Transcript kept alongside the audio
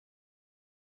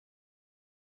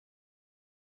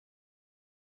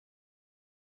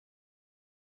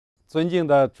尊敬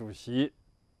的主席、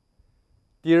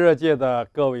地热界的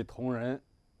各位同仁、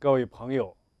各位朋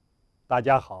友，大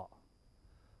家好，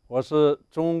我是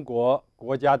中国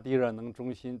国家地热能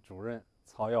中心主任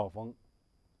曹耀峰。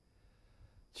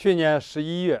去年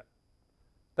11月，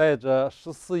带着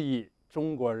14亿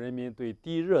中国人民对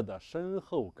地热的深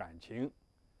厚感情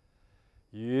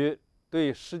与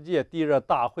对世界地热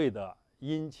大会的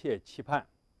殷切期盼，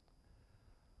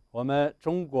我们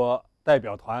中国代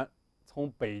表团从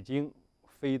北京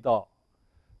飞到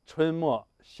春末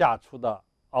夏初的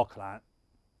奥克兰，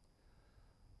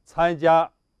参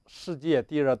加世界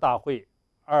地热大会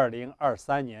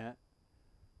2023年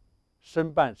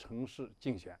申办城市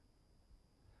竞选。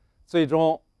最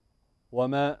终，我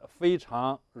们非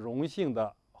常荣幸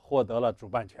地获得了主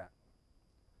办权。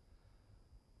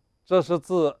这是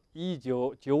自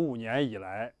1995年以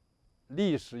来，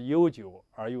历史悠久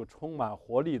而又充满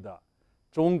活力的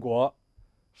中国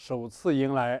首次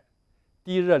迎来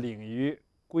地热领域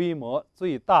规模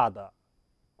最大的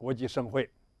国际盛会。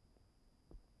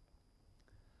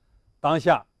当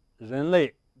下，人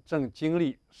类正经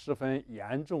历十分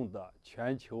严重的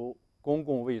全球公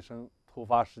共卫生突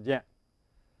发事件。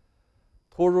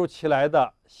突如其来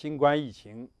的新冠疫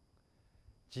情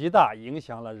极大影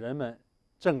响了人们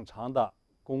正常的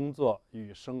工作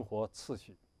与生活次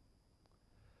序。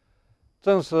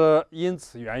正是因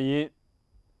此原因，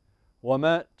我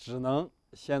们只能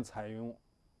先采用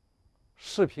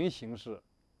视频形式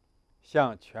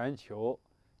向全球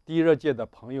地热界的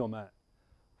朋友们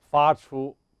发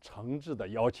出诚挚的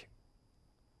邀请。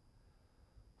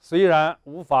虽然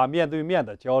无法面对面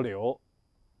的交流，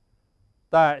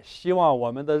但希望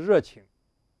我们的热情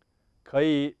可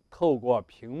以透过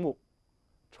屏幕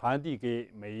传递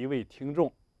给每一位听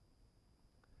众，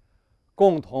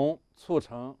共同促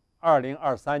成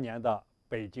2023年的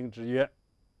北京之约。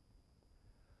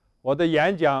我的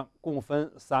演讲共分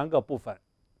3个部分，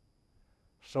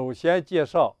首先介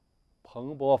绍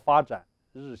蓬勃发展、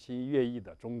日新月异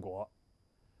的中国，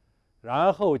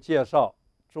然后介绍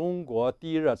中国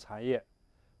地热产业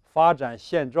发展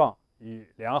现状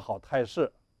与良好态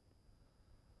势，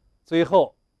最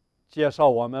后介绍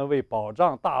我们为保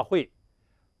障大会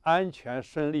安全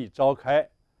顺利召开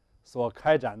所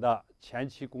开展的前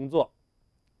期工作，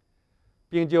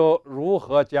并就如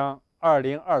何将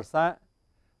2023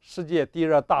世界地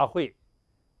热大会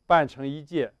办成一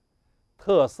届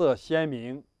特色鲜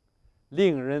明、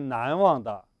令人难忘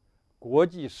的国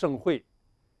际盛会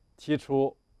提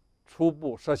出初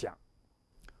步设想。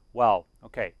 Well,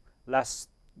 okay, let's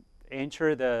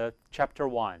enter the chapter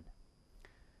 1.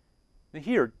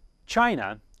 Here,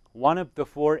 China, one of the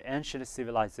 4 ancient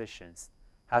civilizations,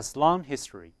 has long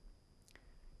history.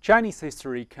 Chinese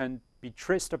history can be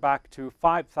traced back to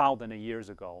 5,000 years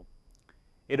ago.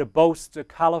 It boasts a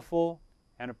colorful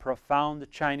and profound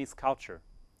Chinese culture,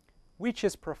 which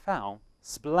is profound,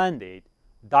 splendid,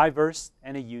 diverse,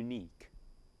 and unique.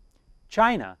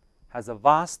 China has a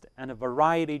vast and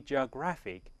varied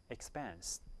geographic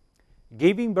expanse,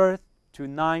 giving birth to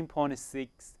 9.6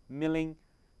 million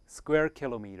square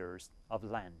kilometers of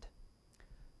land.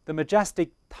 The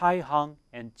majestic Taihang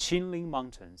and Qinling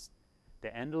Mountains,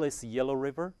 the endless Yellow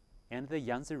River, and the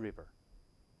Yangtze River.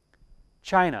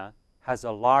 China has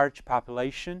a large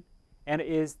population and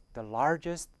is the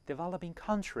largest developing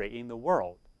country in the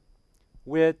world,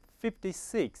 with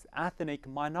 56 ethnic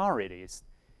minorities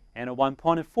and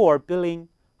 1.4 billion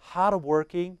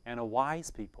hardworking and wise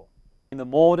people. In the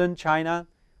modern China,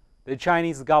 the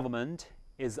Chinese government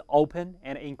is open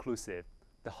and inclusive.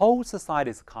 The whole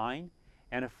society is kind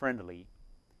and friendly.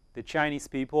 The Chinese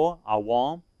people are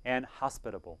warm and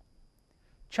hospitable.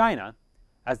 China,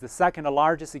 as the second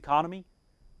largest economy,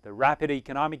 the rapid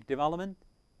economic development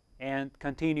and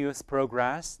continuous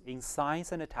progress in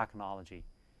science and technology,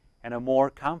 and a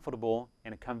more comfortable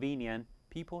and convenient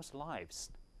people's lives.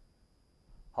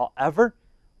 However,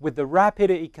 with the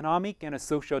rapid economic and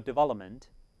social development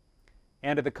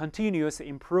and the continuous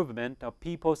improvement of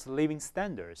people's living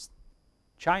standards,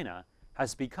 China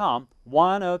has become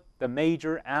one of the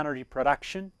major energy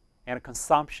production and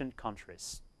consumption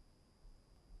countries.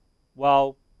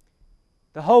 Well,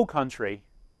 the whole country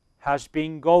has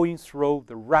been going through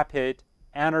the rapid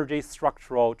energy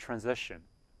structural transition.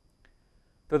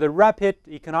 Through the rapid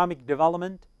economic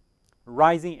development,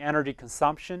 rising energy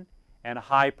consumption, and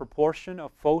high proportion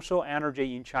of fossil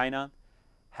energy in China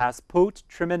has put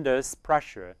tremendous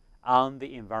pressure on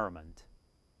the environment.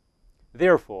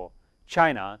 Therefore,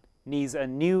 China needs a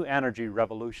new energy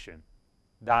revolution,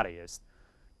 that is,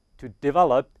 to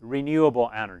develop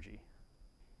renewable energy.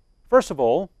 First of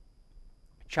all,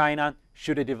 China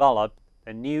should develop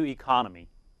a new economy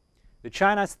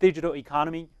China's digital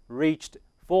economy reached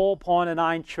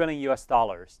 4.9 trillion US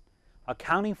dollars,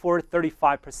 accounting for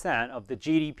 35% of the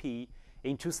GDP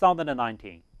in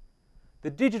 2019. The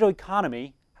digital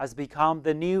economy has become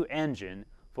the new engine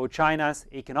for China's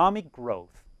economic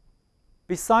growth.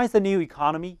 Besides the new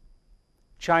economy,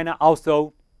 China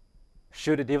also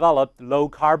should develop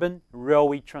low-carbon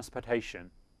railway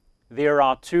transportation. There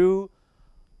are two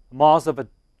modes of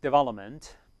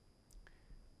development.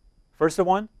 First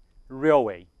one,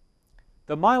 railway.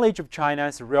 The mileage of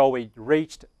China's railway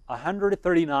reached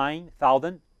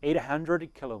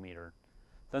 139,800 kilometers.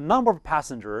 The number of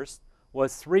passengers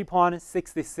was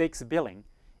 3.66 billion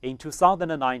in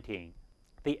 2019.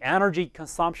 The energy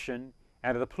consumption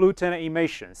and the pollutant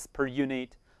emissions per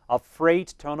unit of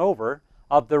freight turnover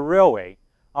of the railway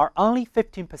are only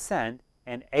 15%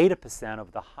 and 80%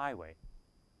 of the highway.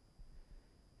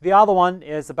 The other one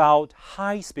is about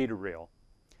high-speed rail.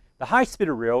 The high-speed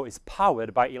rail is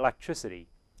powered by electricity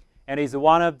and is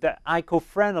one of the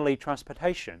eco-friendly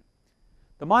transportation.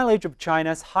 The mileage of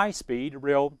China's high-speed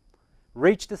rail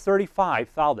reached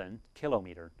 35,000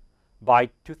 kilometers by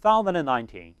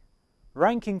 2019,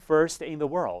 ranking first in the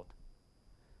world.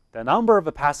 The number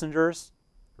of passengers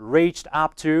reached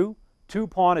up to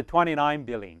 2.29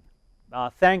 billion.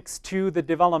 Thanks to the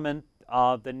development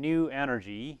of the new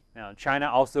energy, China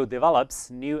also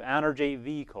develops new energy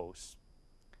vehicles.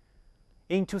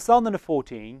 In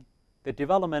 2014, the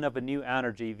development of new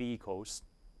energy vehicles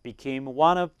became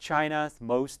one of China's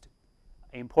most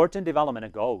important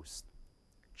development goals.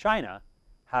 China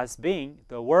has been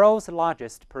the world's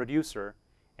largest producer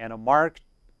and a market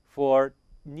for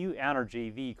new energy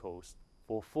vehicles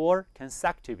for 4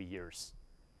 consecutive years.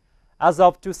 As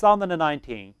of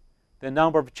 2019, the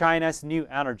number of China's new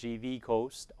energy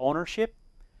vehicles ownership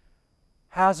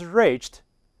has reached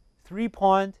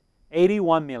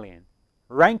 3.81 million,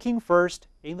 ranking first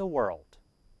in the world.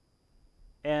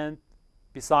 And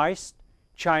besides,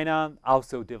 China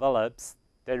also develops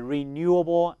the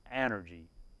renewable energy.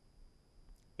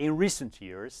 In recent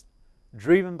years,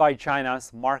 driven by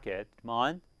China's market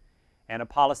demand and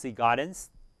policy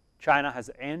guidance, China has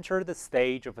entered the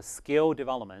stage of a scale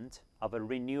development of a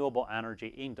renewable energy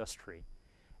industry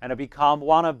and become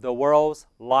one of the world's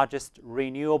largest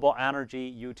renewable energy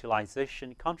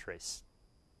utilization countries.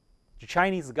 The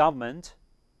Chinese government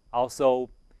also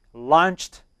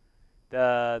launched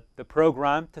the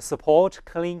program to support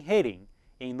clean heating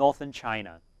in northern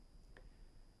China.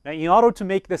 Now, in order to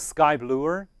make the sky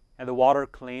bluer and the water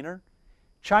cleaner,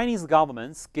 Chinese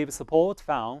governments give support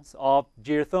funds of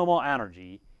geothermal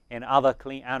energy and other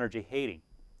clean energy heating.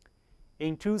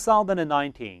 In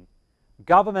 2019,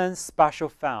 government special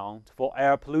fund for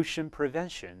air pollution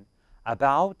prevention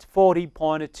about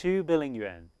 40.2 billion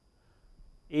yuan,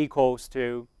 equals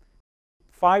to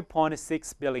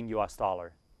 5.6 billion US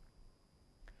dollar.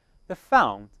 The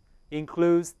fund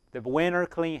includes the Winter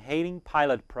Clean Heating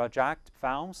Pilot Project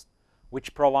funds,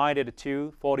 which provided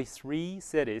to 43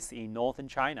 cities in northern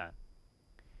China.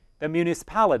 The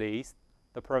municipalities,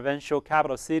 the provincial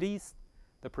capital cities,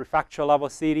 the prefecture-level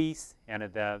cities, and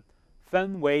the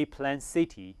Fenway Plan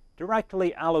City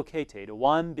directly allocated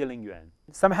 1 billion yuan,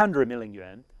 700 million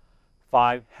yuan,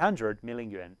 500 million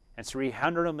yuan, and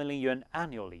 300 million yuan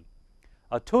annually,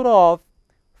 a total of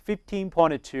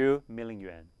 15.2 million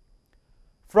yuan.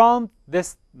 From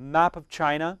this map of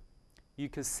China, you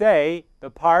could say the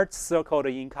parts circled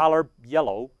in color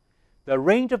yellow, the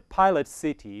range of pilot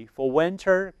city for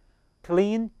winter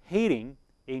clean heating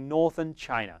in northern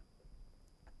China.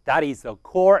 That is the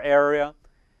core area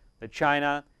that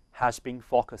China has been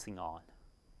focusing on.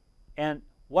 And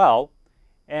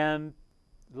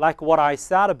like what I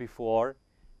said before,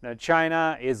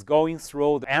 China is going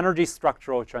through the energy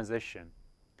structural transition,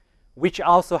 which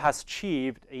also has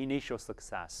achieved initial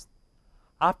success.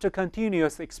 After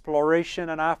continuous exploration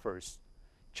and efforts,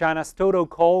 China's total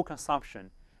coal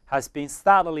consumption has been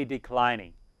steadily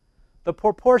declining. The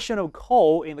proportion of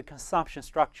coal in the consumption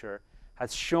structure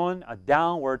has shown a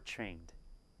downward trend,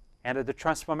 and the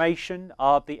transformation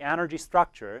of the energy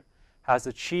structure has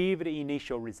achieved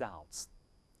initial results.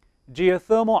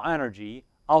 Geothermal energy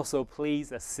also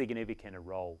plays a significant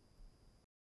role.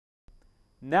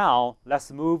 Now,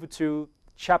 let's move to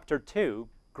Chapter 2,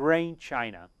 Green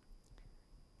China.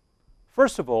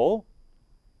 First of all,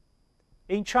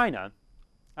 in China,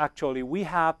 actually, we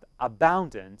have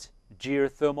abundant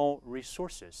geothermal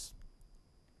resources.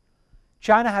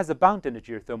 China has abundant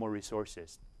geothermal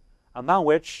resources, among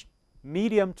which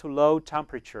medium to low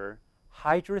temperature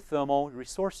hydrothermal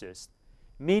resources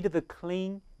meet the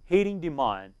clean heating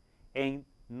demand in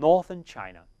northern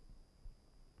China.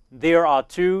 there are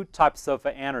two types of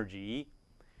energy.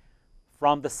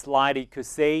 From the slide, you could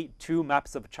see two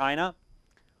maps of China.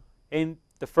 In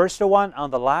the first one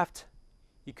on the left,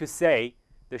 you could say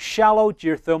the shallow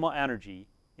geothermal energy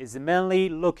is mainly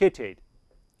located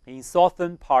in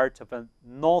southern part of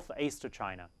northeast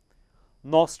China,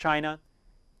 North China,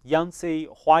 Yangtze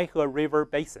Huaihe River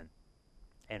Basin,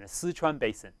 and Sichuan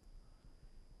Basin.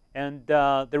 And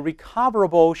the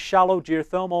recoverable shallow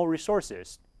geothermal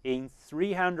resources in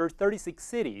 336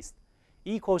 cities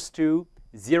equals to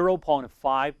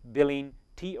 0.5 billion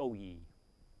TOE.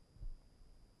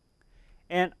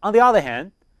 And on the other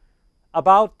hand,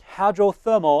 about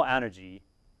hydrothermal energy,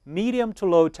 medium to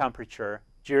low temperature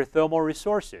geothermal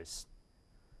resources.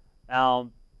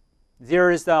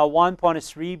 There is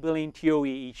 1.3 billion TOE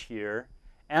each year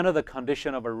under the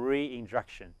condition of a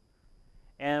reinjection,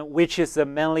 and which is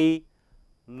mainly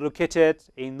located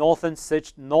in north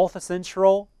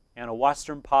central and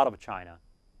western part of China.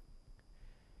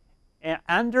 And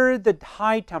under the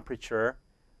high temperature,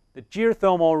 the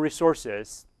geothermal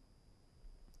resources,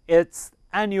 its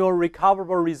annual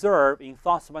recoverable reserve in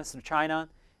southwestern China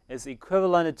is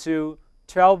equivalent to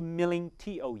 12 million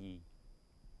TOE.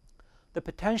 The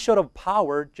potential of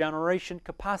power generation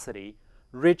capacity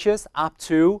reaches up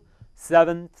to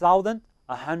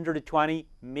 7,120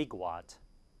 megawatt.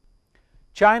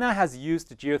 China has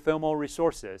used geothermal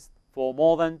resources for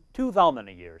more than 2,000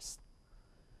 years,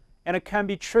 and it can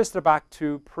be traced back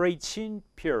to pre-Qin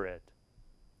period.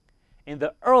 In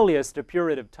the earliest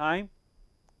period of time,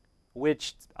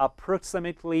 which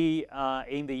approximately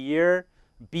in the year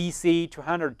BC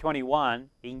 221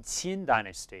 in Qin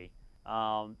dynasty,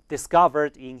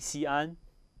 discovered in Xi'an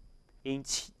in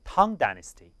Tang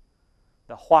dynasty,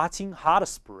 the Huaqing hot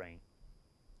spring,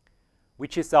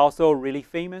 which is also really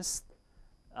famous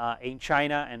in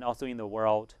China and also in the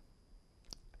world.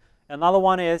 Another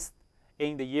one is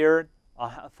in the year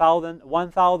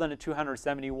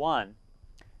 1271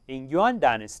 in Yuan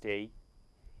dynasty,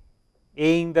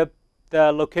 in the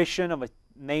location of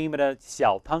named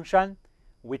Xiaotangshan,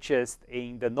 which is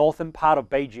in the northern part of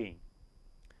Beijing,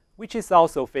 which is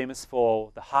also famous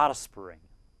for the hot spring.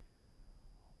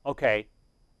 Okay,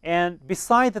 and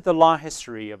besides the long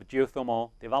history of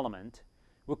geothermal development,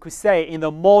 we could say in the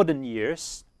modern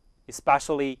years,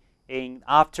 especially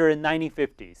after the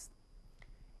 1950s.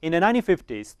 In the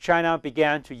 1950s, China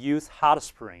began to use hot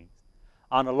springs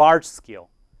on a large scale,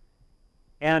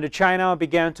 and China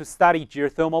began to study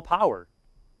geothermal power.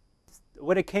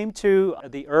 When it came to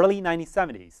the early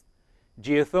 1970s,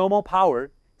 geothermal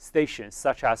power stations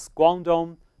such as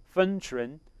Guangdong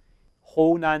Fenchun,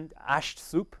 Hunan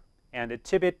Ashsup, and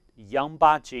Tibet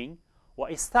Yangbajing were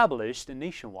established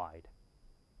nationwide.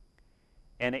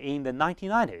 And in the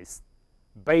 1990s,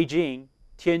 Beijing,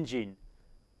 Tianjin,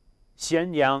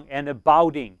 Xianyang, and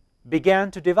Baoding began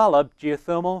to develop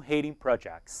geothermal heating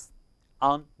projects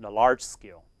on the large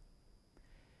scale.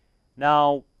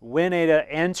 Now, when it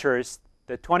enters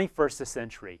the 21st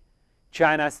century,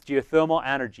 China's geothermal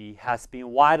energy has been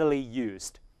widely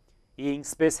used in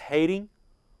space heating,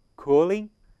 cooling,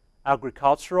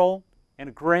 agricultural,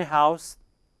 and greenhouse,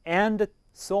 and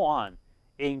so on,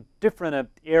 in different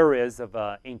areas of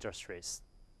industries.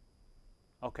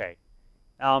 Okay,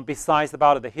 besides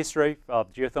about the history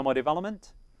of geothermal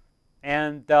development,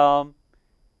 and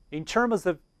in terms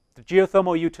of the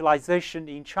geothermal utilization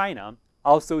in China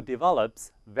also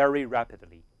develops very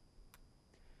rapidly.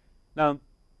 Now,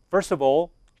 first of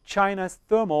all, China's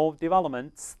thermal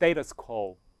development status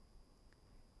quo.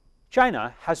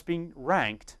 China has been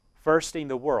ranked first in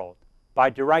the world by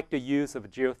direct use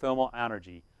of geothermal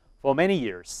energy for many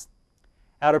years.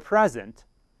 At present,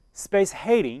 space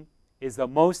heating is the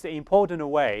most important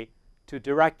way to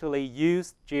directly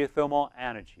use geothermal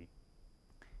energy.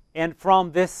 And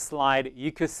from this slide,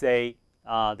 you could say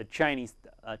the Chinese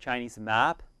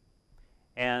map.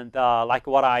 And like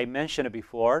what I mentioned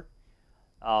before,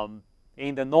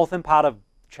 in the northern part of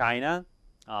China,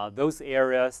 those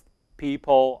areas,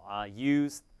 people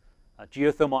use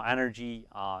geothermal energy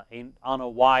on a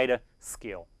wide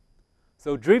scale.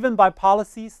 So driven by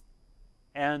policies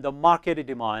and the market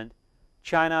demand,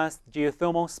 China's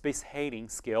geothermal space heating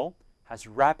skill has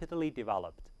rapidly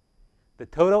developed. The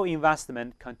total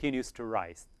investment continues to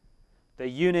rise. The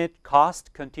unit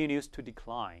cost continues to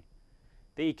decline.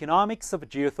 The economics of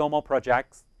geothermal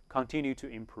projects continue to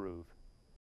improve.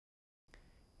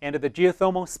 And the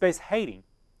geothermal space heating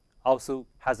also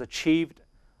has achieved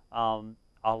a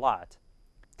lot.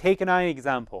 Take an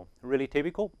example, really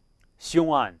typical,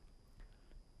 Xiong'an.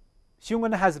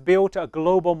 Xiong'an has built a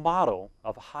global model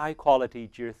of high-quality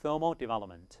geothermal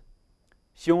development.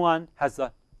 Xiong'an has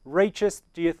the richest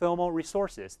geothermal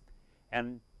resources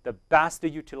and the best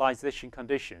utilization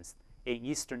conditions in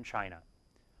eastern China.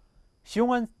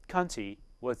 Xiong'an County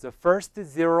was the first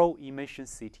zero-emission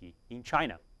city in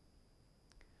China.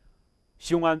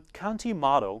 Xiong'an County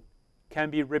model can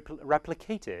be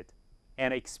replicated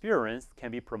and experience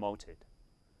can be promoted.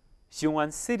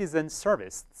 Xiong'an Citizen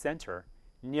Service Center,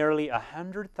 nearly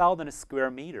 100,000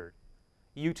 square meters,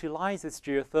 utilizes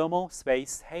geothermal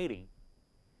space heating.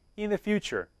 In the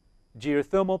future,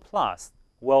 Geothermal Plus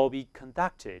will be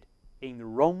conducted in the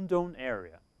Rongdong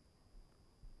area.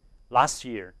 Last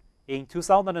year, in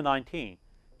 2019,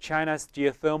 China's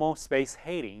geothermal space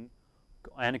heating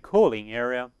and cooling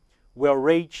area will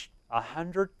reach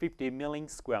 150 million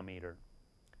square meters,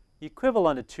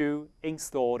 equivalent to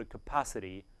installed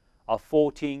capacity of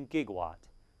 14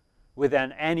 gigawatts, with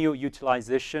an annual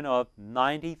utilization of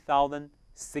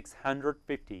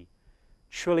 90,650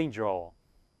 trillion joule.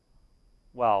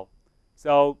 Well,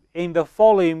 so in the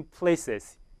following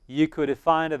places, you could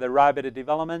find the rapid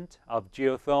development of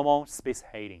geothermal space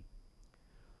heating.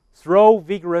 Through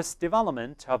vigorous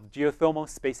development of geothermal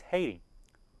space heating,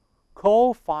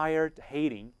 coal-fired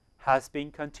heating has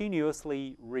been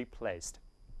continuously replaced,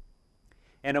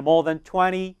 and more than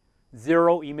 20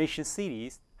 zero-emission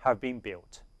cities have been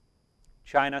built.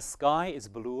 China's sky is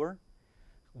bluer,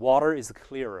 water is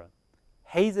clearer,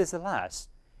 haze is less,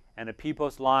 and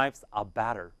people's lives are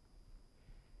better.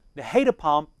 The heat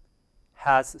pump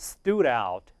has stood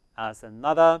out as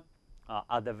another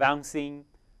advancing,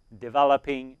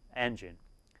 developing engine.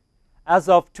 As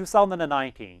of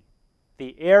 2019,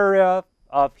 the area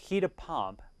of heat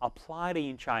pump applied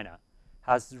in China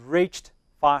has reached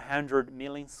 500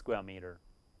 million square meters.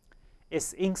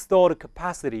 Its installed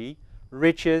capacity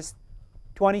reaches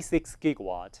 26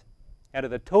 gigawatts, and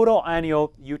the total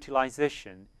annual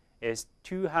utilization is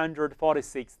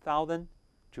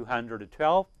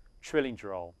 246,212 trillion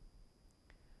joule.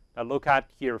 Now look at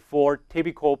here 4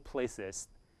 typical places.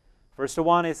 First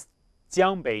one is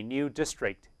Jiangbei New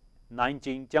District,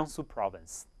 Nanjing, Jiangsu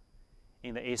Province,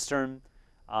 in the eastern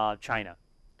China.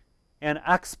 An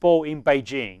expo in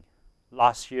Beijing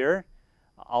last year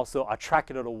also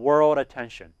attracted world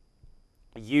attention,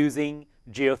 using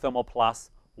geothermal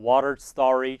plus water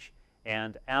storage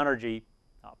and energy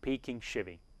peaking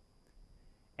shipping.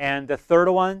 And the third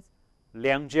one,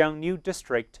 Liangjiang New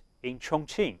District in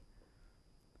Chongqing,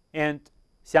 and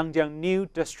Xiangjiang New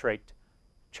District,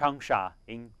 Changsha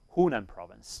in Hunan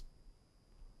Province.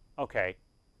 Okay,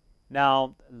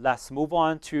 now let's move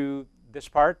on to this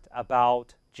part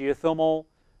about geothermal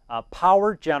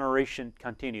power generation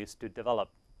continues to develop.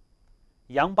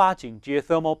 Yangbajing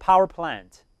Geothermal Power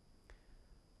Plant,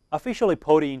 officially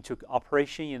put into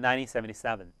operation in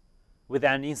 1977, with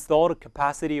an installed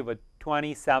capacity of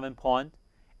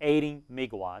 27.18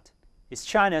 megawatt, is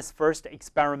China's first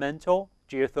experimental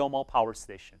geothermal power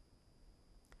station.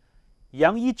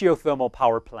 Yangyi Geothermal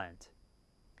Power Plant,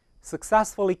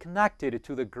 successfully connected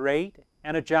to the grid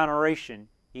and generation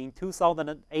in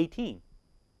 2018,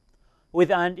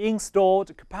 with an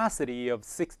installed capacity of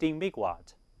 16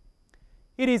 megawatt.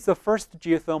 It is the first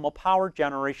geothermal power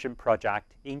generation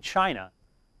project in China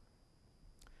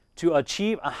to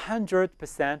achieve 100%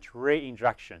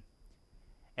 reinjection,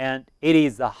 and it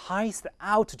is the highest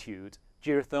altitude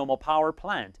geothermal power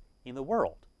plant in the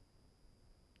world.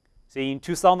 So in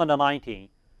 2019,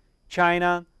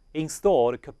 China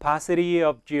installed capacity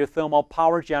of geothermal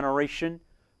power generation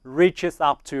reaches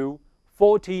up to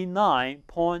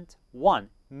 49.1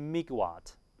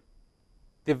 megawatt.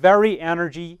 The very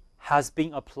energy has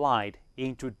been applied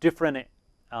into different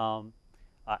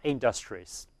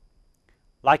industries,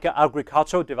 like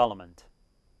agricultural development.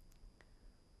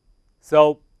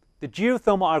 So the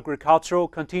geothermal agricultural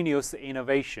continuous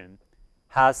innovation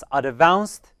has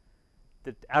advanced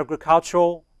the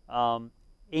agricultural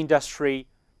industry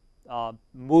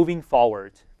moving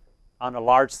forward on a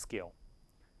large scale.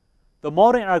 The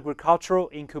modern agricultural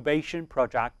incubation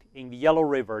project in the Yellow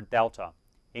River Delta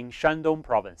in Shandong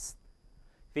Province,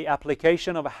 the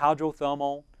application of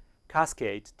hydrothermal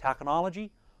cascade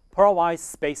technology provides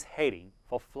space heating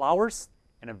for flowers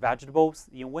and vegetables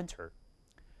in winter,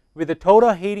 with a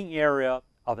total heating area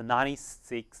of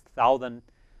 96,000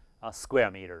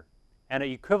 square meters and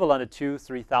equivalent to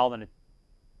 3,000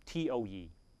 TOE.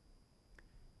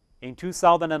 In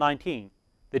 2019,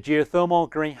 the geothermal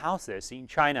greenhouses in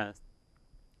China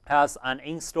has an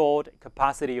installed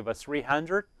capacity of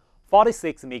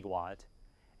 346 megawatt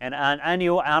and an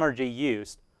annual energy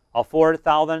use of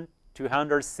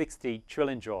 4,260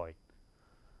 trillion joule,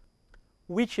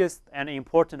 which is an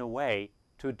important way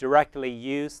to directly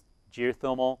use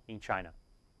geothermal in China.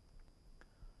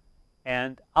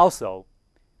 And also,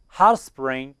 hot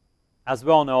spring, as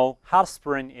we all know, hot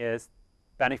spring is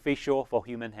beneficial for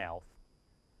human health.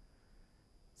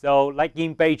 So like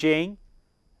in Beijing,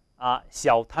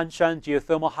 Xiaotangshan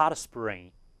Geothermal Hot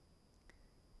Spring.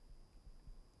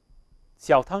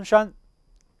 Xiaotangshan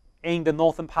in the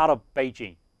northern part of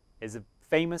Beijing is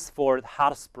famous for the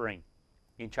hot spring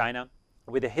in China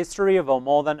with a history of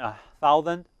more than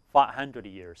 1,500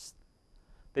 years.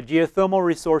 The geothermal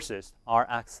resources are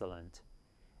excellent,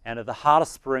 and the hot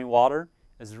spring water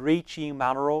is rich in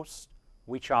minerals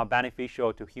which are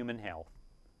beneficial to human health.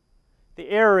 The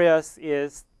area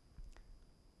is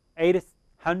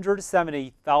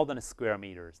 870,000 square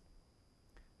meters.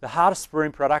 The hot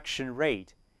spring production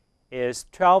rate is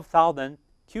 12,000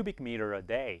 cubic meter a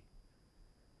day,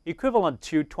 equivalent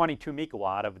to 22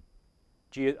 megawatt of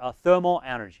thermal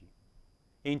energy.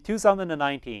 In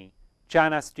 2019,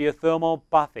 China's geothermal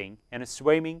bathing and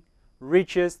swimming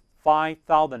reaches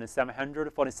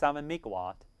 5,747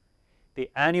 megawatt. The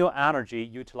annual energy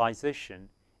utilization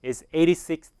is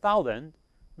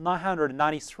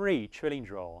 86,993 trillion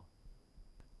joule.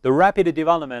 The rapid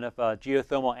development of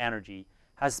geothermal energy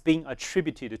has been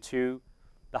attributed to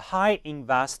the high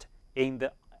invest in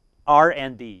the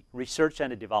R&D, research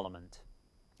and development.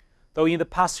 Though in the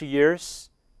past years,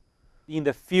 in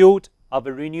the field of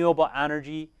renewable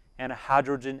energy and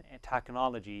hydrogen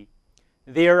technology,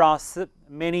 there are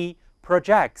many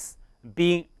projects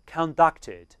being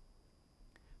conducted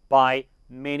by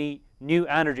many new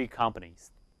energy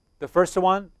companies. The first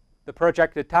one, the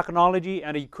project the technology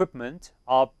and equipment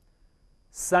of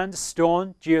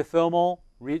sandstone geothermal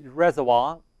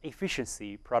reservoir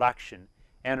efficiency production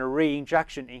and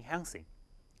reinjection enhancing.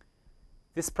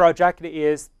 This project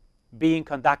is being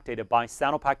conducted by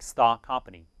Sinopec Star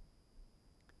Company.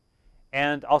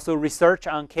 And also research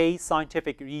on key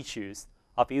scientific issues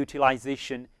of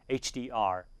utilization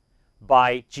HDR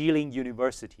by Jilin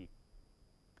University.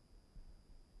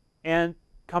 And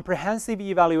comprehensive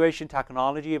evaluation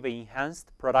technology of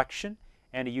enhanced production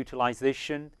and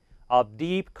utilization of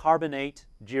deep carbonate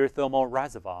geothermal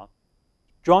reservoir,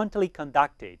 jointly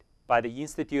conducted by the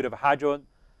Institute of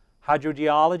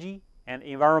Hydrogeology and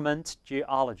Environment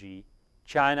Geology,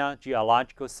 China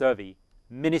Geological Survey,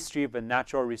 Ministry of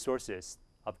Natural Resources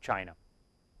of China.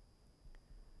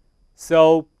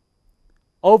 So,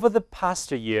 over the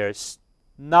past years,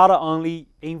 not only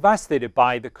invested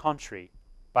by the country,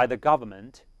 by the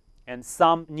government, and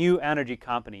some new energy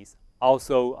companies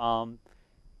also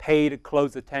paid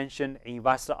close attention,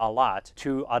 invested a lot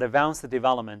to advance the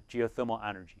development geothermal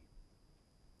energy.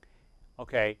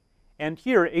 Okay, and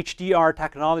here HDR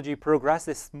technology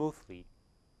progresses smoothly.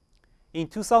 In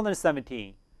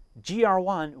 2017,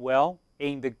 GR1 well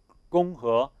in the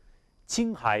Gonghe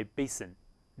Qinghai Basin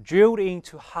drilled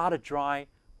into hot dry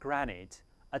granite,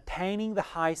 attaining the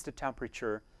highest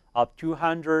temperature of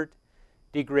 200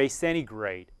 degrees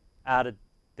centigrade at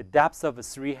the depth of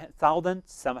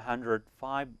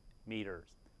 3,705 meters,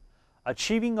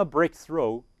 achieving a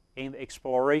breakthrough in the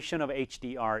exploration of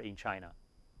HDR in China.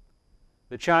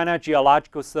 The China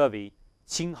Geological Survey,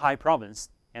 Qinghai Province,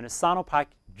 and Sinopec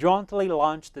jointly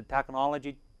launched the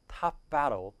technology top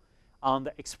battle on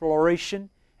the exploration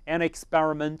and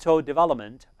experimental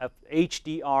development of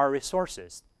HDR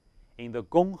resources in the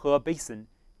Gonghe Basin,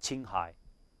 Qinghai.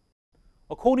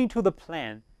 According to the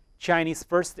plan, Chinese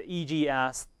first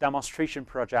EGS demonstration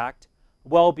project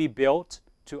will be built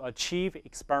to achieve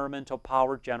experimental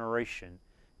power generation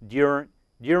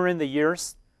during the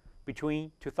years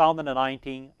between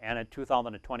 2019 and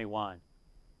 2021.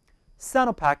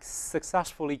 Sinopec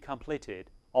successfully completed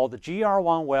all the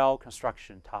GR1 well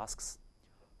construction tasks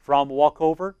from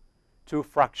walkover to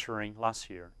fracturing last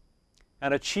year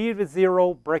and achieved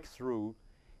zero breakthrough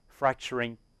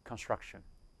fracturing construction,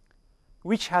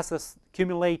 which has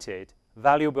accumulated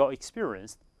valuable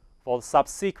experience for the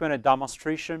subsequent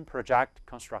demonstration project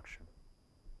construction.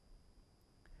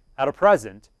 At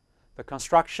present, the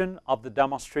construction of the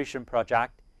demonstration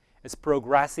project is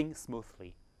progressing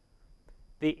smoothly.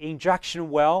 The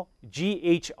injection well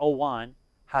GH01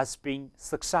 has been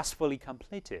successfully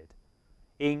completed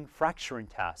in fracturing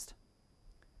test.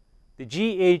 The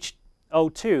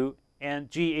GH02 and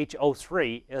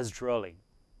GH03 is drilling,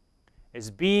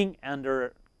 is being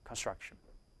under construction.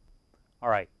 All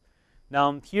right,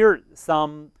 now here are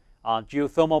some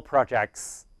geothermal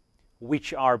projects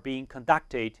which are being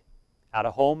conducted at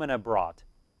home and abroad.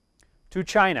 To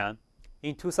China,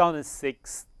 in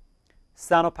 2006,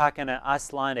 Sinopec and an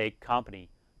Icelandic company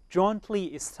jointly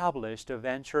established a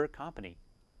venture company.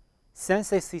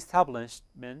 Since its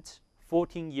establishment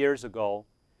 14 years ago,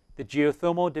 the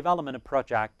geothermal development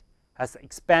project has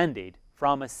expanded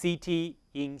from a city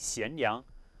in Xianyang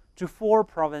to 4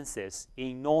 provinces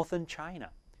in northern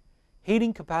China,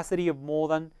 heating capacity of more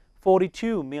than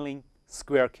 42 million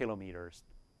square kilometers,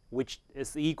 which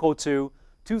is equal to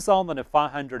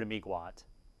 2,500 megawatts.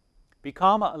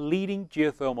 Become a leading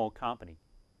geothermal company.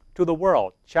 To the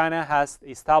world, China has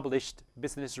established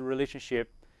business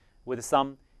relationship with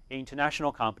some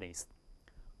international companies.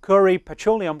 Kuri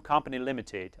Petroleum Company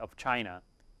Limited of China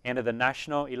and the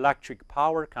National Electric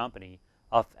Power Company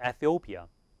of Ethiopia,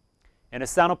 and the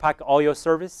Sinopec Oil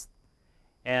Service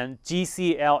and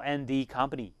GCLND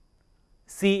Company.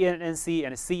 CNNC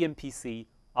and CNPC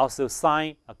also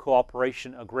signed a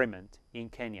cooperation agreement in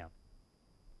Kenya.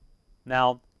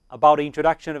 Now, about the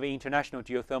introduction of international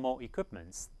geothermal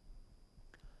equipments.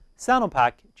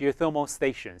 Sinopec geothermal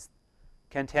stations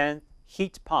contain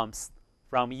heat pumps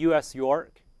from U.S.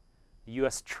 York,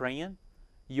 U.S. Tryon,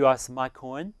 U.S.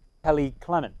 McCohen, Kelly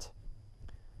Clement,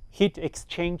 heat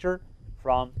exchanger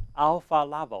from Alpha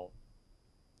Level,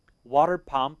 water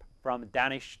pump from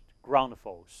Danish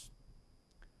Grundfos,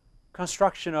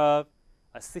 construction of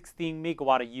a 16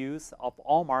 megawatt use of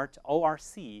Walmart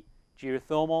ORC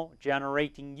geothermal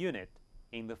generating unit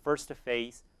in the first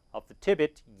phase of the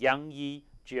Tibet Yangyi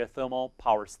geothermal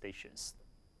power stations.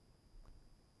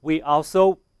 We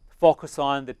also focus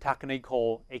on the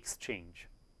technical exchange.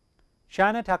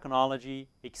 China technology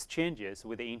exchanges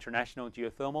with the international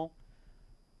geothermal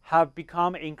have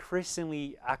become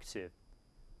increasingly active.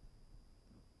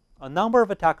 A number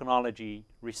of technology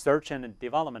research and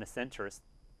development centers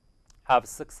have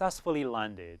successfully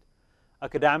landed.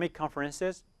 Academic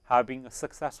conferences have been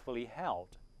successfully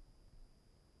held.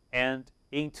 And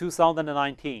in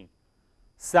 2019,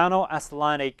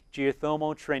 Sino-Atlantic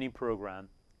Geothermal Training Program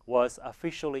was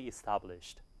officially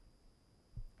established.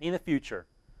 In the future,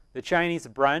 the Chinese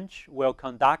branch will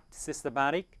conduct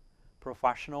systematic,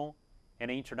 professional,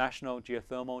 and international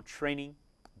geothermal training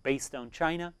based on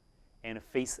China and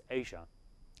face Asia,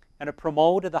 and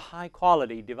promote the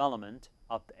high-quality development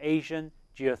of the Asian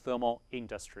geothermal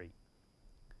industry.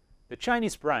 The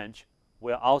Chinese branch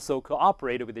will also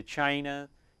cooperate with the China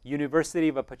University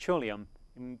of Petroleum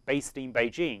based in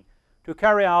Beijing to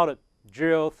carry out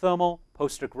geothermal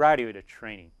postgraduate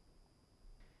training.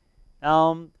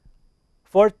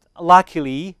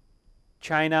 Luckily,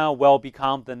 China will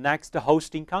become the next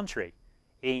hosting country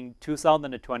in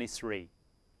 2023.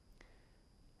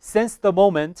 Since the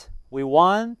moment we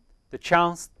won the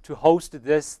chance to host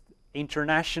this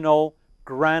international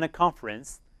grand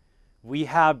conference, we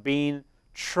have been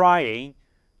trying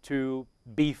to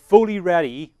be fully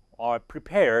ready or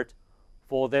prepared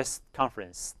for this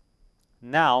conference.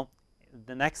 Now, in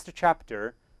the next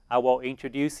chapter, I will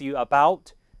introduce you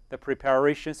about the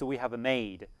preparations we have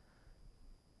made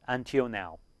until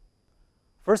now.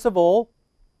 First of all,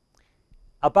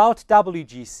 about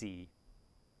WGC.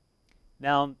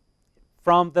 Now,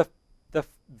 from the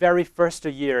very first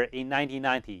year in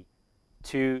 1990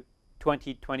 to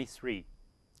 2023,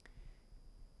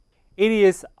 it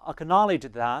is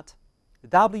acknowledged that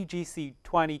WGC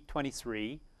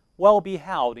 2023 will be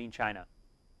held in China.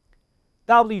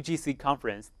 WGC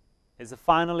conference is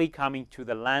finally coming to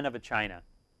the land of China.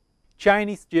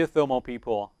 Chinese geothermal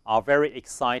people are very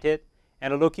excited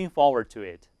and looking forward to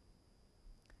it.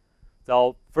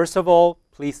 So, first of all,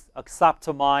 please accept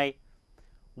my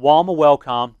warm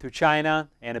welcome to China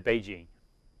and Beijing.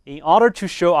 In order to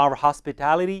show our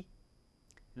hospitality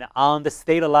on the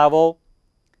state level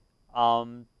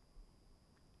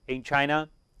in China,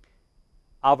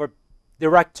 our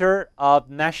Director of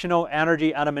National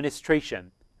Energy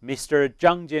Administration, Mr.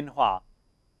 Zhang Jianhua,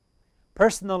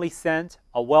 personally sent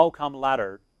a welcome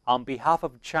letter on behalf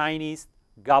of Chinese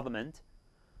government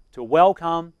to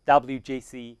welcome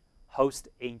WGC host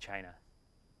in China.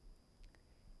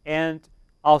 And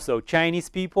also, Chinese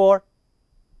people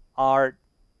are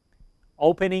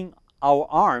opening our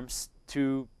arms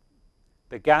to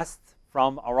the guests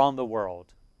from around the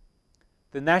world.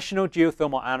 The National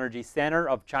Geothermal Energy Center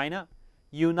of China,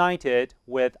 united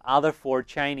with other 4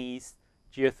 Chinese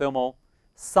geothermal,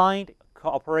 signed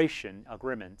cooperation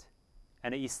agreement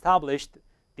and established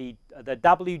the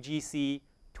WGC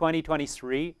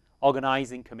 2023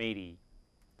 Organizing Committee.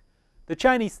 The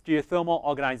Chinese geothermal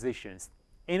organizations,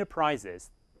 enterprises,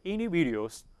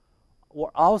 individuals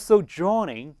were also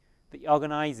joining the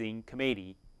organizing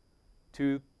committee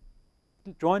to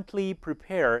jointly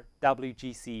prepare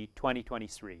WGC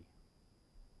 2023.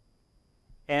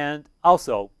 And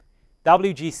also,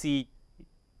 WGC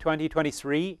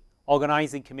 2023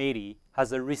 Organizing Committee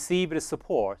has received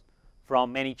support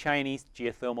from many Chinese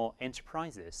geothermal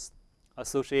enterprises,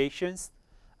 associations,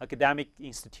 academic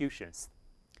institutions.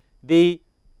 They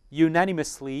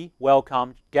unanimously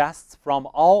welcomed guests from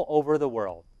all over the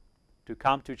world to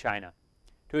come to China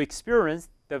to experience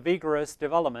the vigorous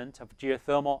development of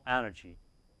geothermal energy,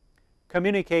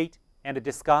 communicate and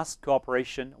discuss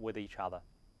cooperation with each other.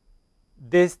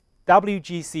 This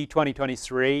WGC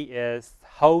 2023 is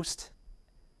hosted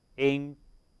in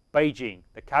Beijing,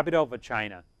 the capital of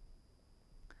China.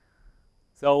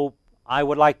 So I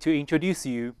would like to introduce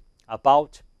you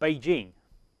about Beijing.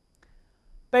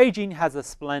 Beijing has a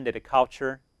splendid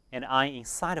culture and an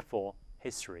insightful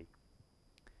history.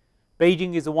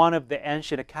 Beijing is one of the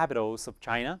ancient capitals of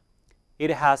China. It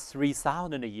has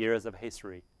 3,000 years of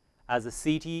history as a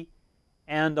city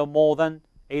and more than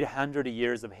 800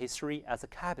 years of history as a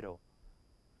capital.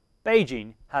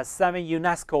 Beijing has 7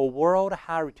 UNESCO World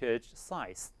Heritage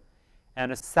Sites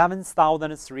and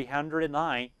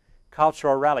 7,309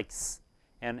 cultural relics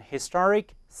and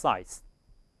historic sites,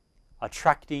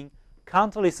 attracting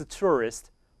countless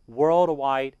tourists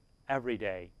worldwide every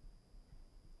day.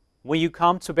 When you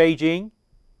come to Beijing,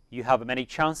 you have many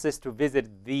chances to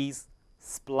visit these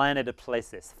splendid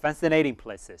places, fascinating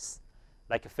places,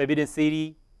 like Forbidden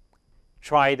City,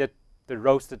 try the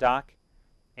roast duck,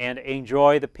 and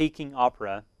enjoy the Peking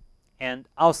Opera, and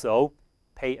also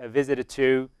pay a visit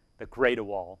to the Great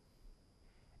Wall.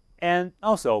 And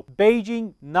also,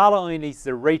 Beijing not only is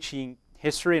rich in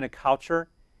history and culture,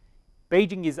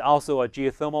 Beijing is also a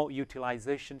geothermal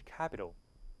utilization capital.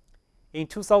 In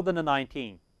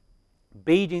 2019,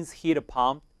 Beijing's heat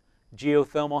pump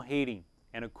geothermal heating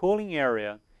and cooling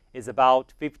area is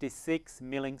about 56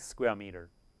 million square meters,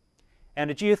 and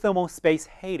the geothermal space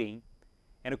heating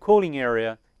and cooling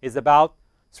area is about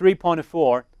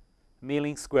 3.4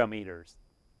 million square meters,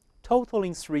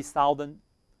 totaling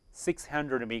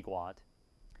 3,600 megawatt.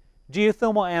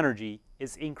 Geothermal energy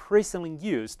is increasingly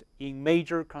used in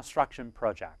major construction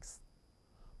projects,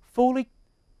 fully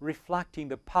reflecting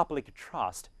the public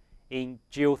trust in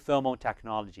geothermal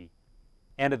technology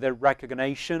and the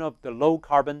recognition of the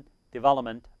low-carbon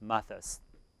development methods.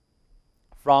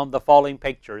 From the following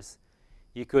pictures,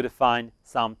 you could find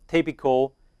some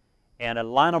typical and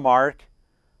landmark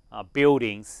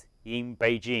buildings in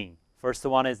Beijing. First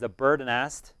one is the Bird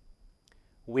Nest,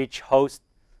 which hosts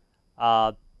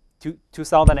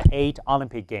 2008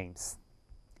 Olympic Games.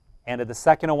 And the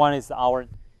second one is our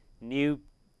new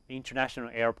international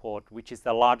airport, which is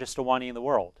the largest one in the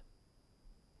world.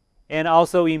 And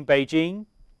also in Beijing,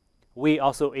 we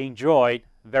also enjoyed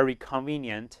very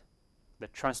convenient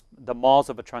the modes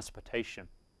of transportation.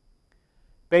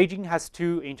 Beijing has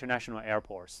 2 international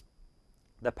airports.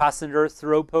 The passenger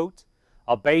throughput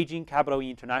of Beijing Capital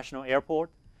International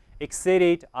Airport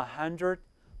exceeded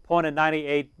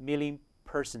 100.98 million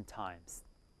person times,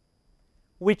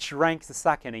 which ranks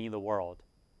second in the world.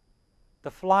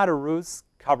 The flight routes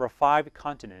cover 5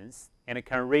 continents and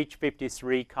can reach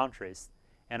 53 countries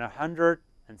and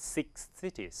 106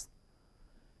 cities.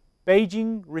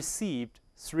 Beijing received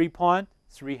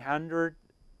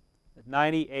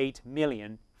 3.398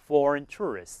 million foreign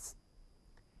tourists.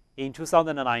 In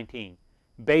 2019,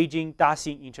 Beijing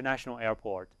Daxing International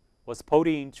Airport was put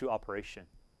into operation.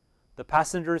 The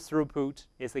passenger throughput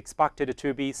is expected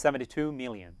to be 72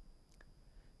 million.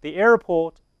 The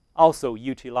airport also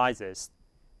utilizes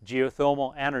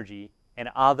geothermal energy and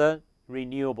other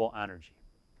renewable energy.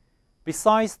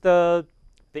 Besides the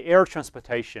air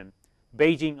transportation,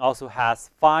 Beijing also has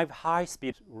 5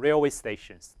 high-speed railway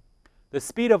stations. The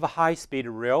speed of a high-speed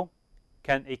rail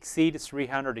can exceed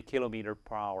 300 km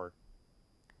per hour.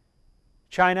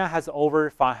 China has over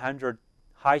 500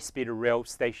 high-speed rail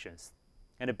stations,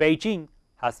 and Beijing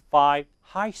has 5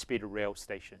 high-speed rail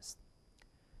stations.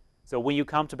 So when you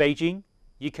come to Beijing,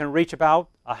 you can reach about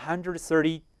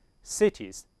 130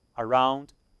 cities,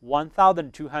 around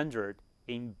 1,200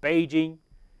 in Beijing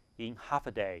in half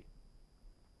a day.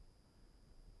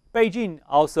 Beijing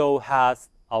also has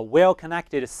a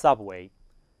well-connected subway.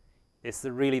 It's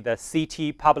really the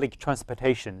city public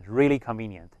transportation, really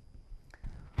convenient.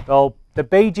 So the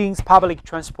Beijing's public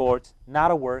transport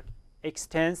network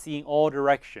extends in all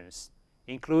directions,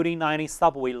 including 90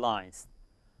 subway lines,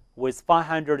 with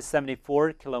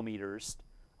 574 kilometers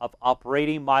of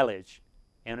operating mileage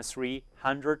and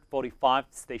 345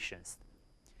 stations.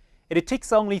 It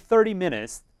takes only 30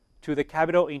 minutes to the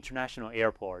Capital International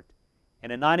Airport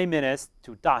and 90 minutes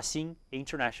to Daxing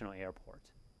International Airport.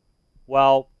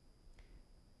 Well,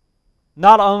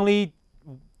 not only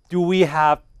do we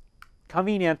have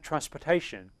convenient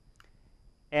transportation,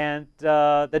 and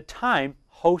the time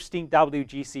hosting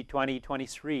WGC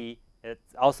 2023 is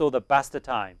also the best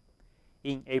time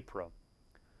in April.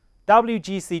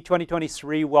 WGC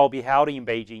 2023 will be held in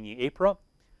Beijing in April,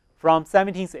 from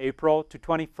 17th April to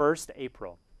 21st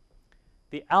April.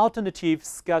 The alternative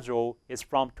schedule is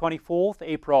from 24th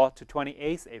April to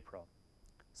 28th April.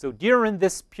 So during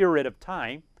this period of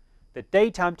time, the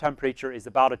daytime temperature is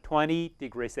about 20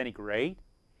 degrees centigrade,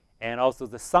 and also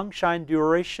the sunshine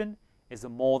duration is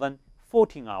more than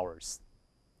 14 hours,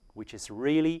 which is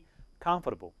really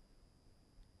comfortable.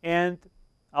 And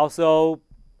also,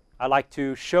 I'd like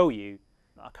to show you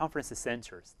conference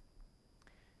centers.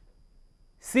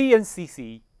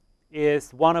 CNCC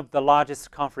is one of the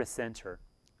largest conference centers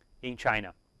in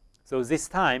China. So this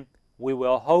time, we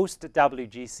will host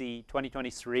WGC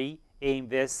 2023 in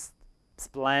this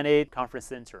splendid conference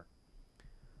center.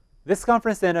 This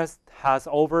conference center has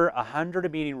over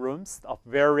 100 meeting rooms of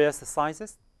various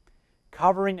sizes,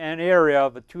 covering an area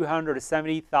of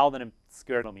 270,000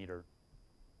 square kilometers.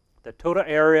 The total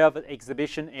area of the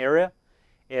exhibition area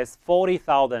is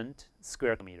 40,000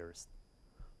 square kilometers,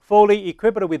 fully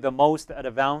equipped with the most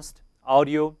advanced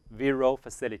audio-visual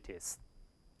facilities.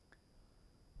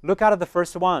 Look at the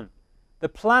first one, the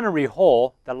plenary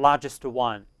hall, the largest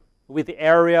one, with the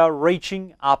area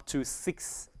reaching up to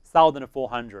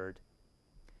 6,400,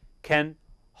 can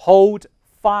hold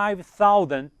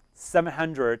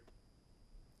 5,700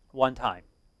 one time.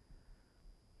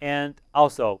 And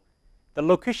also, the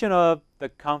location of the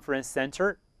conference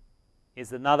center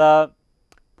is another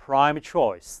prime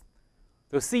choice.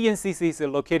 The CNCC is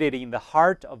located in the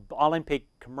heart of the Olympic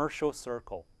commercial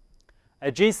circle,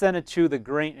 adjacent to the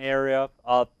green area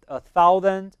of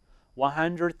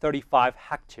 1,135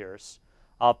 hectares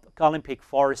of Olympic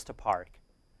Forest Park,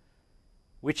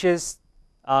 which is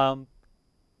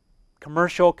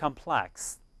commercial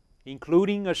complex,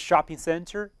 including a shopping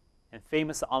center and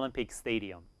famous Olympic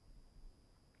Stadium.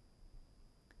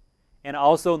 And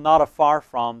also not far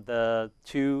from the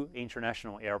two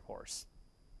international airports.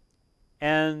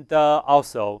 And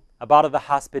also, about the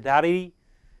hospitality,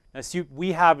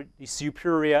 we have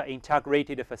superior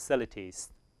integrated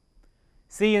facilities.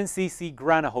 CNCC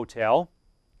Grand Hotel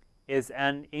is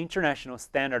an international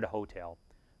standard hotel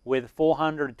with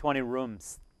 420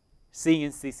 rooms.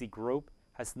 CNCC Group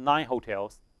has 9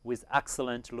 hotels with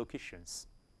excellent locations.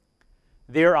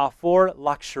 There are 4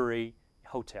 luxury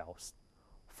hotels,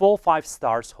 4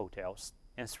 5-star hotels,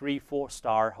 and 3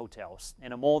 4-star hotels,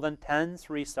 and more than 10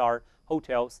 3-star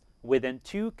hotels within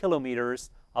 2 kilometers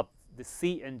of the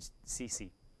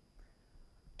CNCC.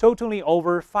 Totally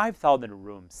over 5,000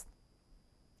 rooms.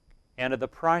 And the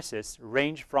prices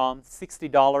range from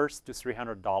 $60 to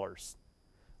 $300,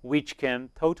 which can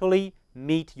totally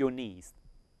meet your needs.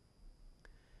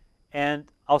 And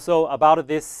also about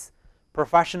this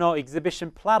professional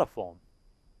exhibition platform.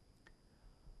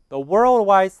 The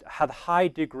worldwide has a high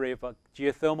degree of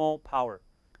geothermal power.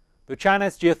 The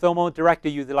China's geothermal direct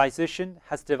utilization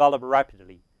has developed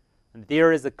rapidly, and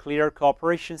there is a clear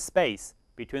cooperation space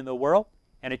between the world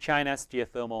and China's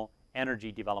geothermal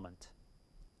energy development.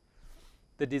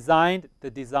 The design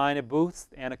booths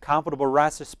and comfortable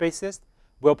rest spaces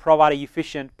will provide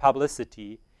efficient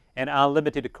publicity and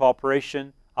unlimited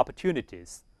cooperation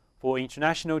opportunities for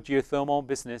international geothermal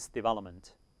business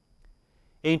development.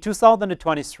 In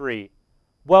 2023,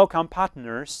 welcome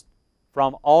partners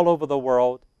from all over the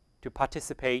world to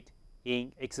participate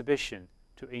in exhibition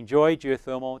to enjoy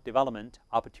geothermal development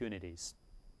opportunities.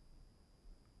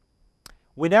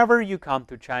 Whenever you come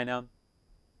to China,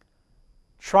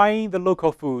 trying the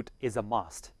local food is a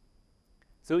must.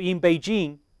 So in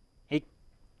Beijing,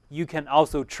 you can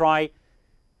also try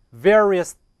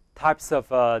various types of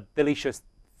delicious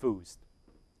foods.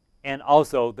 And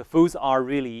also, the foods are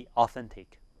really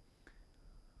authentic.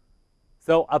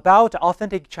 So about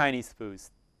authentic Chinese foods.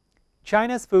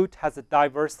 China's food has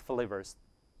diverse flavors.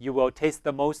 You will taste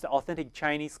the most authentic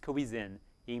Chinese cuisine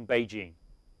in Beijing.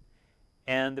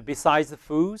 And besides the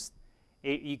foods,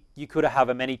 you could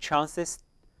have many chances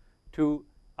to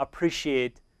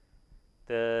appreciate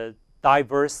the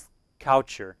diverse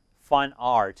culture, fine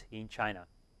art in China.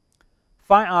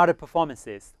 Fine art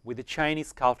performances with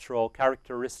Chinese cultural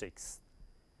characteristics.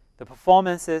 The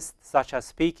performances, such as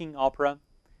speaking opera,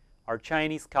 are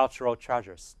Chinese cultural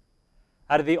treasures.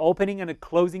 At the opening and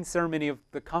closing ceremony of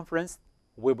the conference,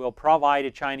 we will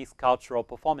provide Chinese cultural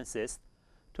performances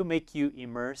to make you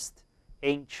immersed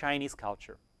in Chinese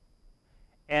culture.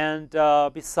 And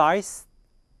besides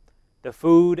the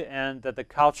food and the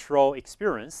cultural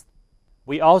experience,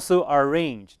 we also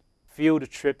arranged field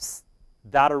trips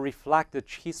that reflect the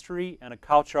history and the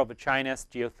culture of China's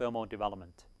geothermal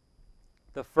development.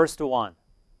 The first one,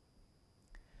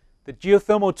 the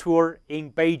geothermal tour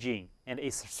in Beijing and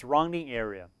its surrounding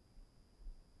area.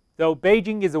 Though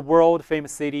Beijing is a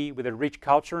world-famous city with a rich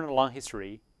culture and a long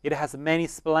history, it has many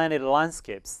splendid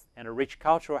landscapes and a rich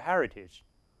cultural heritage.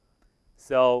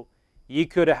 So you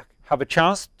could have a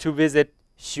chance to visit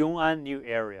Xiong'an New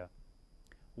Area,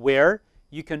 where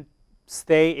you can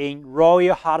stay in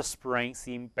Royal Hot Springs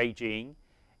in Beijing,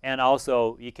 and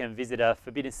also you can visit a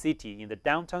Forbidden City in the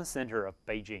downtown center of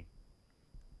Beijing.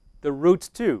 The route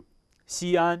to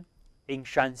Xi'an in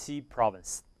Shanxi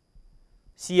province.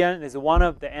 Xi'an is one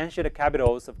of the ancient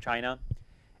capitals of China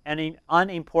and an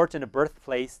unimportant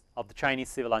birthplace of the Chinese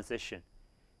civilization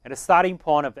and a starting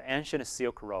point of the ancient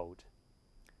Silk Road.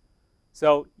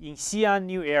 So in Xi'an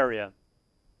New Area,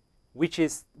 which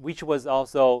was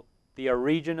also the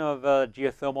origin of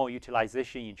geothermal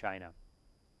utilization in China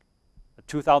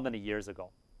 2,000 years ago.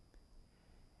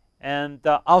 And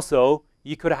also,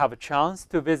 you could have a chance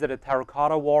to visit a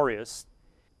terracotta warriors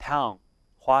town,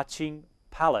 Huaqing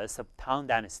Palace of Tang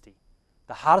Dynasty,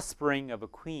 the hot spring of a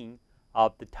queen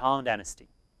of the Tang Dynasty.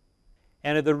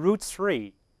 And the Route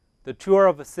 3, the tour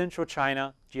of central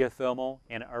China, geothermal,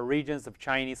 and origins of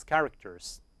Chinese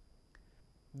characters.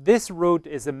 This route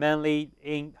is mainly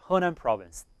in Henan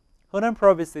province. Henan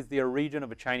province is the origin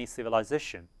of a Chinese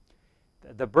civilization,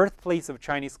 the birthplace of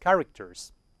Chinese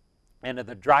characters, and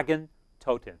the dragon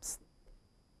totems.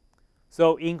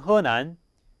 So in Henan,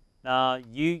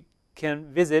 you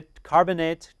can visit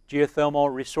carbonate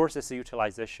geothermal resources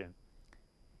utilization.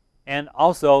 And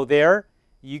also there,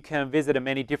 you can visit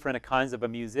many different kinds of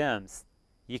museums.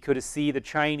 You could see the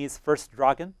Chinese first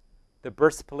dragon, the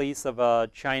birthplace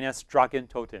of China's dragon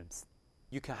totems.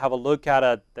 You can have a look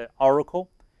at the oracle,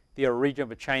 the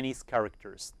origin of Chinese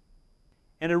characters.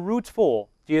 And Route 4,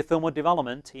 geothermal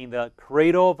development in the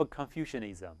cradle of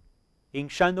Confucianism in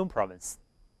Shandong province.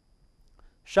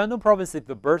 Shandong province is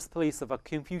the birthplace of a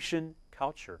Confucian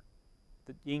culture.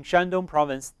 In Shandong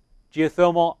province,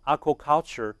 geothermal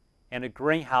aquaculture and a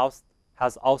greenhouse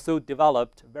has also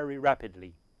developed very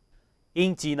rapidly.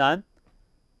 In Jinan,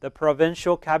 the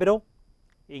provincial capital,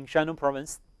 in Shandong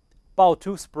province,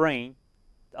 Baotu Spring,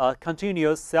 a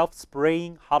continuous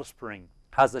self-spraying hot spring,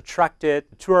 has attracted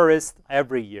tourists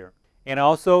every year. And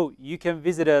also, you can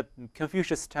visit a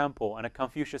Confucius temple and a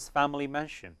Confucius family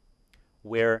mansion,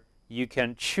 where you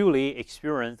can truly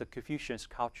experience the Confucius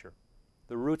culture.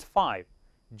 The Route 5,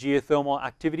 geothermal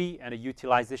activity and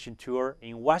utilization tour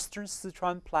in western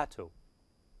Sichuan Plateau.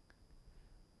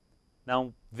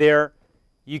 Now, there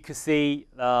you can see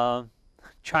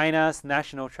China's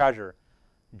national treasure,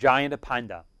 giant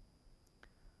panda.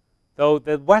 Though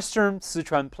the western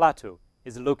Sichuan Plateau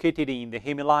is located in the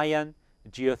Himalayan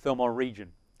geothermal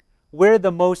region, where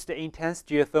the most intense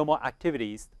geothermal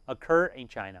activities occur in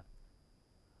China.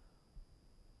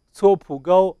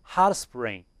 Cuopugou Hot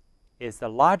Spring is the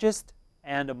largest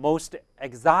and most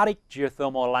exotic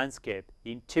geothermal landscape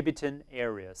in Tibetan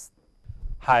areas.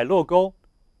 Hailuogou,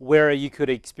 where you could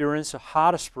experience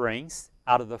hot springs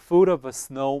out of the foot of a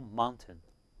snow mountain.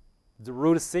 The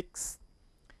Route 6,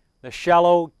 the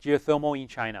shallow geothermal in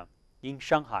China, in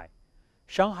Shanghai.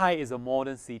 Shanghai is a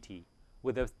modern city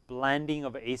with a blending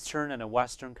of Eastern and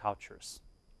Western cultures.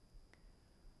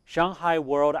 Shanghai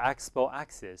World Expo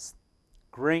Access,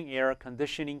 green air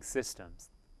conditioning systems,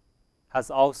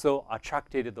 has also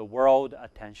attracted the world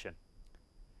attention.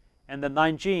 And the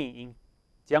Nanjing in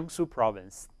Jiangsu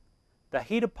province, the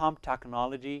heat pump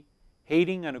technology,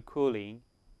 heating and cooling,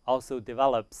 also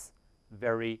develops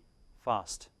very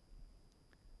fast.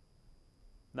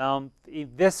 Now,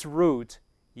 in this route,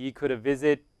 you could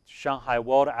visit Shanghai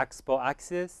World Expo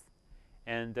Access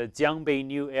and the Jiangbei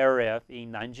New Area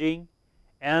in Nanjing,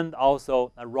 and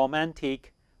also a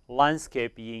romantic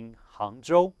landscape in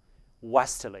Hangzhou,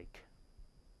 Westlake.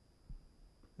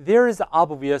 There is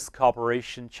obvious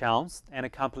cooperation chance and a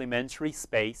complementary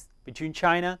space between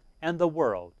China and the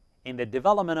world in the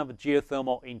development of the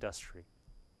geothermal industry.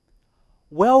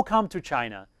 Welcome to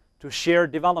China to share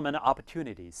development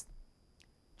opportunities.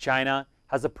 China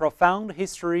has a profound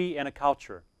history and a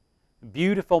culture,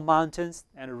 beautiful mountains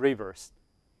and rivers,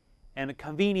 and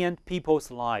convenient people's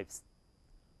lives.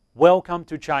 Welcome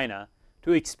to China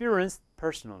to experience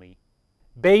personally.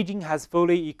 Beijing has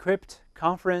fully equipped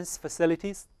conference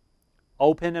facilities,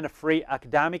 open and free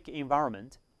academic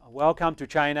environment. Welcome to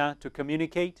China to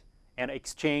communicate and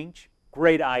exchange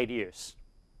great ideas.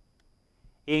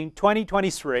 In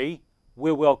 2023,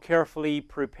 we will carefully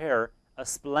prepare a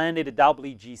splendid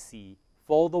WGC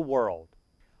for the world.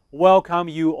 Welcome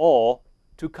you all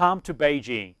to come to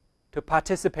Beijing to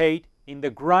participate in the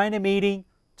grand meeting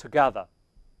together.